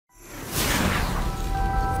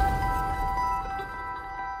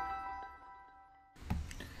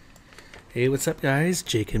Hey, what's up guys?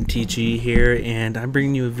 Jake MTG here, and I'm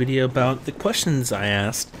bringing you a video about the questions I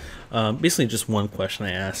asked. Basically just one question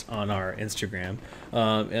I asked on our Instagram.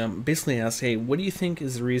 And basically asked, hey, what do you think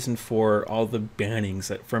is the reason for all the bannings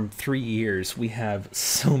that from 3 years we have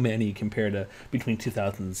so many compared to between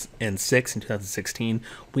 2006 and 2016?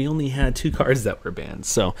 We only had 2 cards that were banned.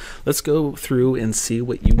 So let's go through and see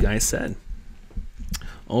what you guys said.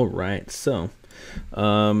 Alright, so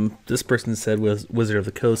this person said Wizard of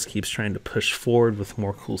the Coast keeps trying to push forward with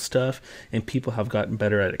more cool stuff, and people have gotten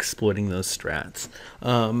better at exploiting those strats.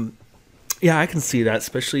 Yeah, I can see that,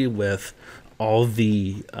 especially with all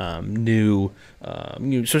the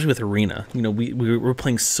especially with Arena. You know, we're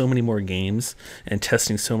playing so many more games and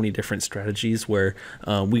testing so many different strategies where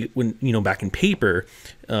when back in paper,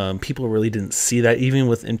 people really didn't see that. Even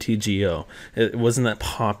with MTGO, it wasn't that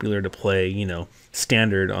popular to play,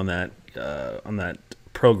 standard on that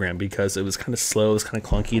program because it was kind of slow, it was kind of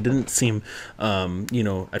clunky. It didn't seem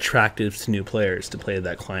attractive to new players to play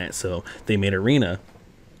that client, so they made Arena.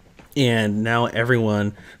 And now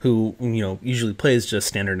everyone who usually plays just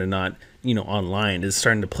standard and not online is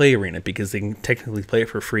starting to play Arena because they can technically play it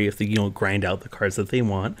for free if they grind out the cards that they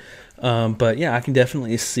want. But yeah, I can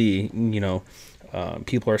definitely see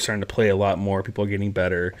people are starting to play a lot more. People are getting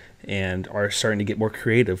better and are starting to get more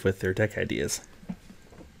creative with their deck ideas.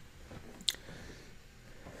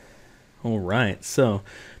 Alright, so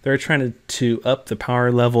they're trying to up the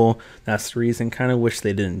power level. That's the reason. Kind of wish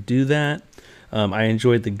they didn't do that. I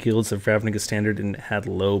enjoyed the guilds of Ravnica Standard and it had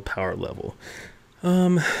low power level.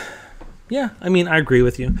 Yeah, I mean, I agree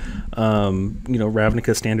with you.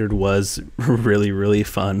 Ravnica Standard was really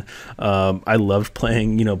fun. I loved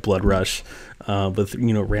playing, Blood Rush with,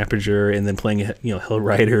 Rampager, and then playing, Hell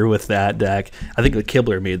Rider with that deck. I think the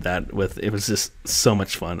Kibler made that with, it was just so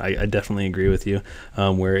much fun. I definitely agree with you,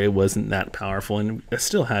 where it wasn't that powerful, and I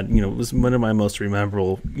still had, it was one of my most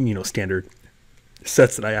memorable, standard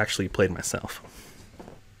sets that I actually played myself.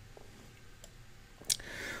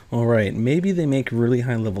 Alright, maybe they make really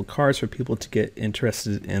high level cards for people to get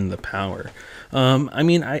interested in the power. I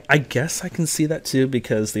mean, I guess I can see that too,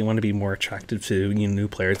 because they want to be more attractive to new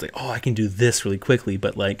players. Like, oh, I can do this really quickly,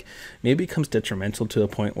 but like maybe it becomes detrimental to a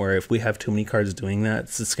point where if we have too many cards doing that,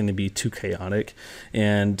 it's just going to be too chaotic,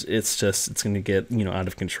 and it's going to get out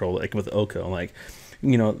of control. Like with Oko, like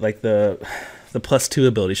like the +2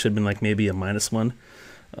 ability should have been like maybe a -1.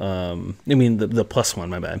 I mean the +1,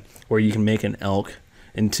 my bad, where you can make an elk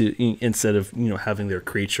instead of having their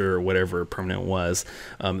creature or whatever permanent was.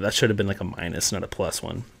 That should have been like a minus, not a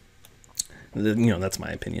 +1. That's my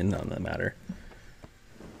opinion on that matter.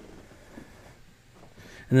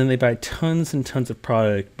 And then they buy tons and tons of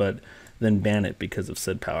product, but then ban it because of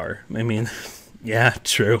said power. I mean, yeah,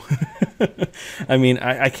 true. I mean,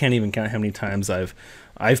 I can't even count how many times I've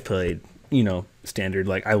played standard.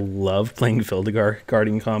 Like, I loved playing Fildegar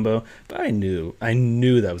Guardian combo, but I knew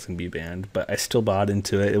that was gonna be banned, but I still bought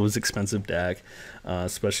into it. It was expensive deck,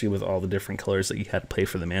 especially with all the different colors that you had to play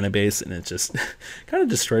for the mana base, and it just kind of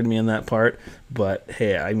destroyed me in that part. But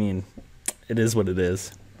hey, I mean, it is what it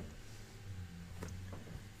is.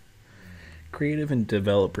 Creative and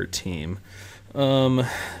developer team.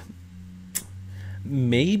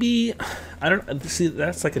 Maybe, I don't see,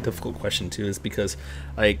 that's like a difficult question too, is because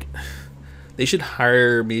like they should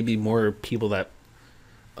hire maybe more people that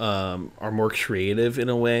are more creative in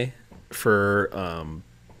a way for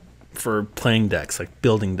playing decks, like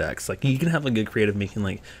building decks. Like, you can have a good creative making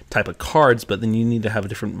like type of cards, but then you need to have a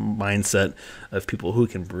different mindset of people who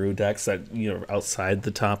can brew decks that outside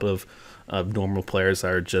the top of normal players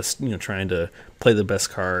are just trying to play the best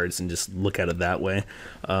cards and just look at it that way.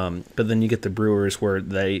 But then you get the brewers where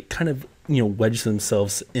they kind of wedge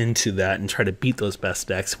themselves into that and try to beat those best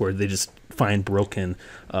decks, where they just find broken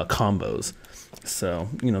combos. So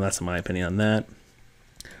that's my opinion on that.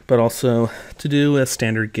 But also to do with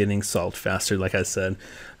standard getting solved faster, like I said,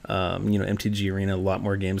 MTG Arena, a lot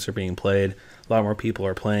more games are being played, a lot more people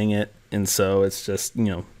are playing it, and so it's just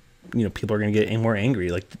people are going to get more angry.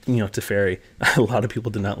 Like, Teferi, a lot of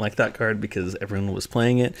people did not like that card because everyone was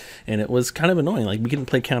playing it, and it was kind of annoying. Like, we couldn't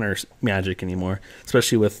play counter magic anymore,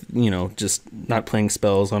 especially with, just not playing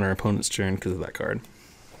spells on our opponent's turn because of that card.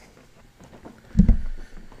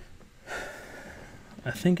 I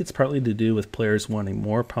think it's partly to do with players wanting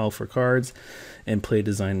more powerful cards and play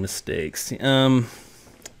design mistakes. I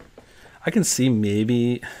can see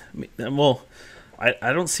maybe, well,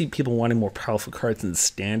 I don't see people wanting more powerful cards in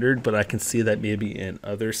standard, but I can see that maybe in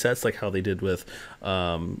other sets, like how they did with,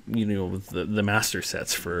 with the master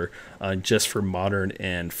sets for just for modern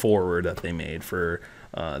and forward that they made for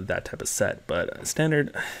that type of set. But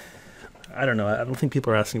standard, I don't know. I don't think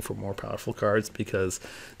people are asking for more powerful cards because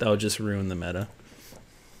that would just ruin the meta.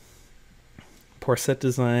 Poor set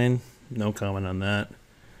design. No comment on that.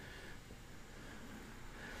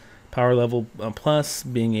 Power level plus,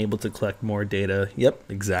 being able to collect more data. Yep,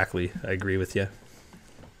 exactly. I agree with you.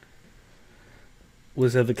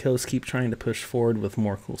 Wizards of the Coast keep trying to push forward with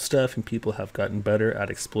more cool stuff, and people have gotten better at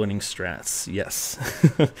exploiting strats. Yes,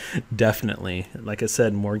 definitely. Like I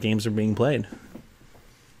said, more games are being played.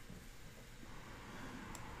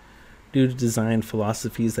 Due to design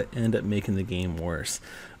philosophies that end up making the game worse.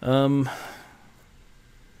 I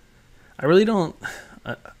really don't...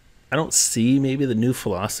 I don't see maybe the new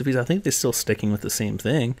philosophies. I think they're still sticking with the same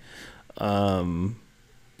thing.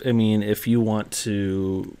 I mean, if you want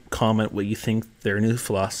to comment what you think their new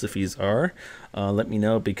philosophies are, let me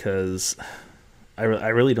know, because I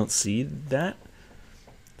really don't see that.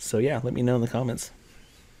 So yeah, let me know in the comments.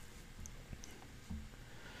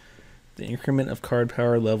 The increment of card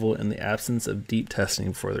power level in the absence of deep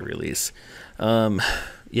testing for the release.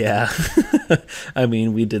 Yeah, I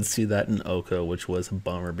mean, we did see that in Oko, which was a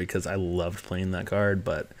bummer because I loved playing that card,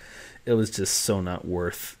 but it was just so not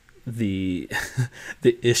worth the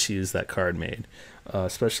the issues that card made,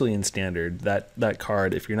 especially in Standard. That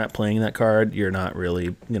card, if you're not playing that card, you're not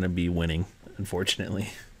really going to be winning,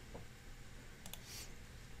 unfortunately.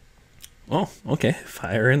 Oh, okay,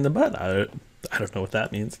 fire in the butt. I don't know what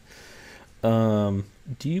that means. Do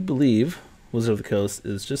you believe Wizards of the Coast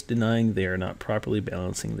is just denying they are not properly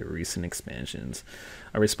balancing the recent expansions?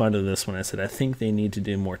 I responded to this when I said I think they need to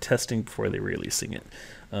do more testing before they're releasing it.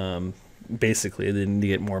 Basically, they need to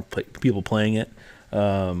get more people playing it.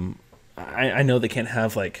 I know they can't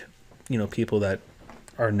have, like, people that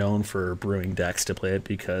are known for brewing decks to play it,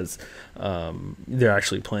 because they're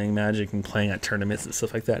actually playing Magic and playing at tournaments and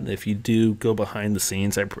stuff like that. And if you do go behind the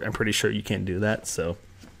scenes, I'm pretty sure you can't do that. So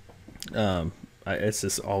it's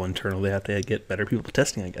just all internal. They have to get better people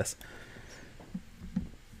testing, I guess.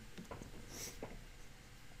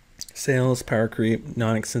 Sales, power creep,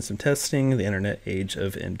 non-extensive testing, the internet age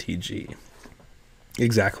of MTG.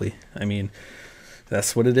 Exactly. I mean,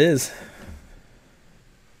 that's what it is.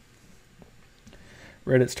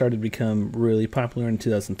 Reddit started to become really popular in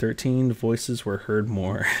 2013. Voices were heard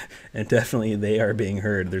more, and definitely they are being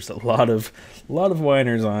heard. There's a lot of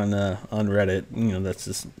whiners on Reddit. That's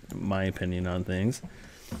just my opinion on things.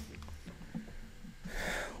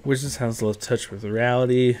 Wizards has lost touch with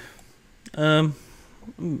reality.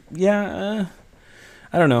 Yeah,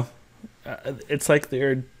 I don't know. It's like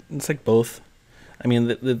both. I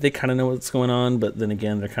mean, they kind of know what's going on, but then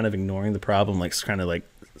again, they're kind of ignoring the problem, like kind of like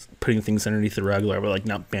putting things underneath the rug, like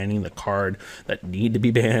not banning the card that need to be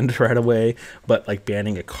banned right away, but like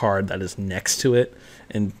banning a card that is next to it,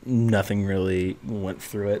 and nothing really went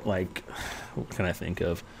through it. Like, what can I think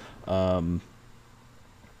of? I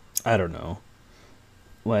don't know.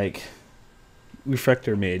 Like,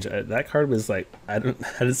 Refractor Mage, that card was like, I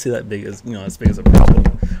didn't see that big as as big as a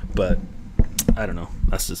problem, but I don't know.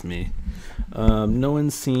 That's just me. No one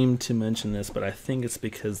seemed to mention this, but I think it's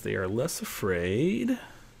because they are less afraid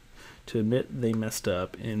to admit they messed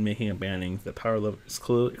up in making a banning. The power level is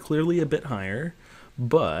clearly a bit higher,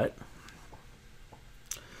 but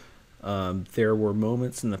there were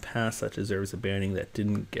moments in the past that deserves a banning that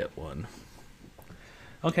didn't get one.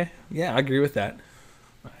 Okay, yeah, I agree with that.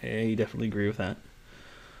 I definitely agree with that.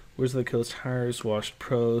 Wizards of the Coast hires washed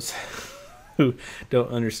pros who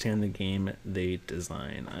don't understand the game they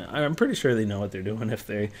design. I'm pretty sure they know what they're doing if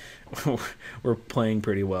they were playing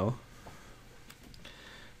pretty well.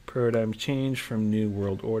 Paradigm change from New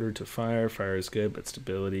World Order to Fire. Fire is good, but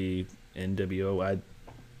stability, NWO, I have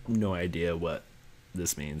no idea what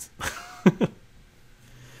this means.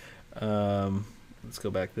 Let's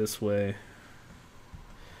go back this way.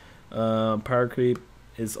 Power creep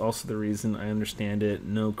is also the reason. I understand it.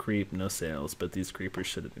 No creep, no sales, but these creepers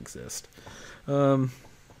shouldn't exist. I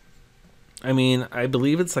mean, I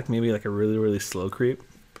believe it's like maybe like a really, really slow creep.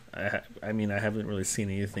 I mean, I haven't really seen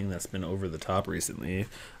anything that's been over the top recently.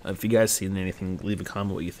 If you guys seen anything, leave a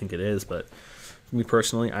comment what you think it is. But for me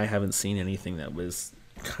personally, I haven't seen anything that was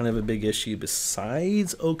kind of a big issue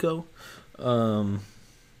besides Oko.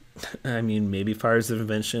 I mean, maybe Fires of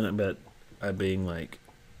Invention, but being like,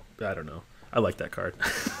 I don't know. I like that card.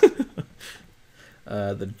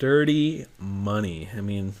 The dirty money. I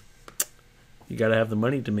mean, you gotta have the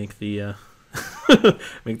money to make the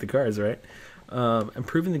make the cards, right?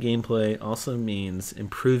 Improving the gameplay also means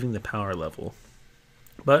improving the power level,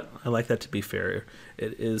 but I like that to be fair.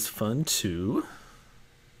 It is fun too.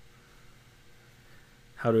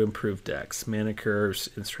 How to improve decks, mana curves,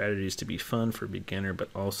 and strategies to be fun for beginner, but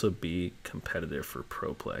also be competitive for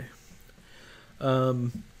pro play.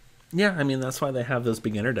 Yeah, I mean that's why they have those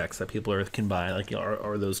beginner decks that people can buy, like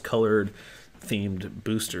or those colored themed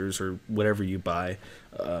boosters or whatever you buy.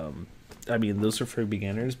 I mean those are for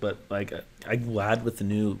beginners, but like I'm glad with the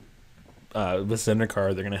new with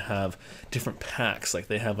Zendikar they're gonna have different packs. Like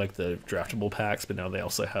they have like the draftable packs, but now they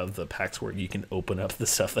also have the packs where you can open up the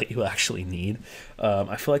stuff that you actually need.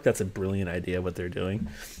 I feel like that's a brilliant idea what they're doing,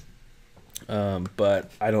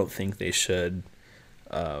 but I don't think they should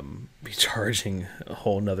be charging a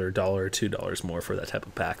whole another $1 or $2 more for that type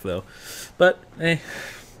of pack though. But hey,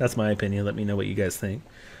 that's my opinion. Let me know what you guys think.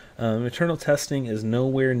 Eternal testing is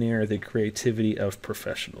nowhere near the creativity of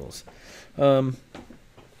professionals.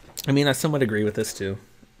 I mean, I somewhat agree with this too.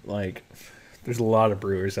 Like, there's a lot of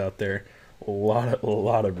brewers out there, a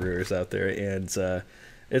lot of brewers out there, and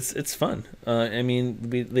it's fun. I mean,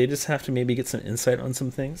 they just have to maybe get some insight on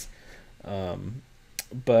some things.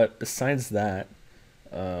 But besides that,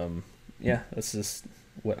 yeah, that's just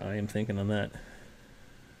what I am thinking on that.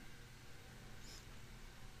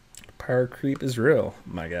 Power creep is real,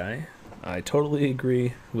 my guy. I totally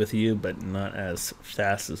agree with you, but not as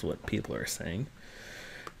fast as what people are saying.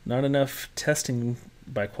 Not enough testing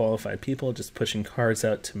by qualified people, just pushing cards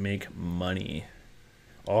out to make money.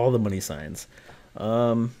 All the money signs.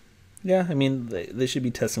 Yeah, I mean, they should be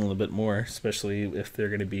testing a little bit more, especially if they're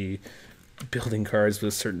going to be building cards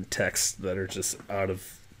with certain texts that are just out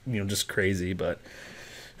of, just crazy. But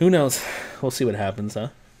who knows? We'll see what happens, huh?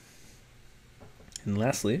 And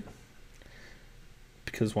lastly,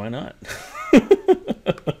 because why not?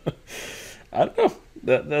 I don't know.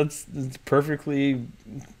 That's perfectly,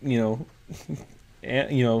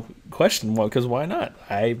 question. Because why not?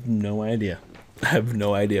 I have no idea. I have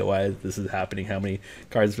no idea why this is happening. How many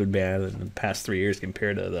cards have been banned in the past 3 years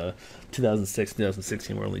compared to the 2006,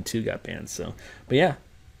 2016, where only 2 got banned. So, but yeah,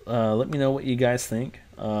 let me know what you guys think.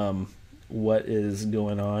 What is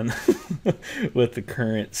going on with the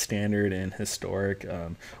current standard and historic?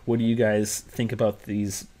 What do you guys think about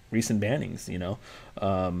these recent bannings?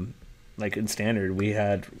 Like in standard, we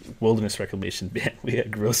had Wilderness Reclamation ban, we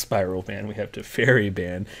had Growth Spiral ban, we have Teferi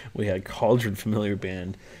ban, we had Cauldron Familiar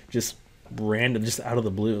ban, just random, just out of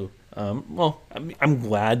the blue. Well, I'm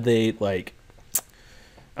glad they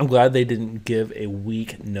I'm glad they didn't give a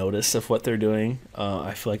week notice of what they're doing.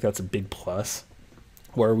 I feel like that's a big plus,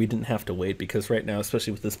 where we didn't have to wait, because right now,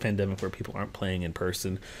 especially with this pandemic where people aren't playing in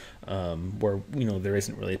person, where there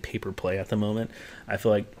isn't really a paper play at the moment, I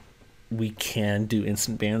feel like we can do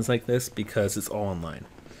instant bans like this because it's all online,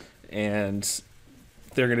 and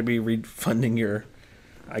they're going to be refunding your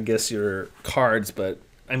cards. But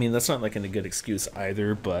I mean, that's not like a good excuse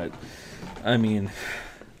either. But I mean,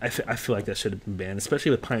 I feel like that should have been banned,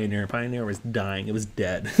 especially with Pioneer. Pioneer was dying; it was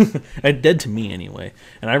dead, dead to me anyway.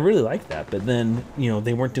 And I really like that. But then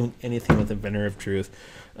they weren't doing anything with Inventor of Truth,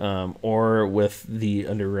 or with the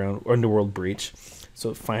Underworld Breach.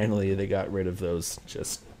 So finally, they got rid of those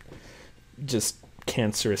just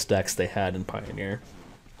cancerous decks they had in Pioneer.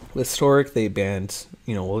 With Historic, they banned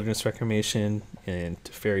Wilderness Reclamation and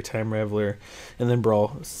Teferi Time Reveler, and then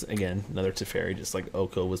Brawl, again, another Teferi, just like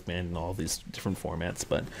Oko was banned in all these different formats.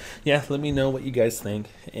 But yeah, let me know what you guys think,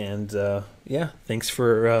 and yeah, thanks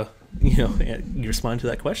for you responding to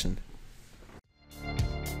that question.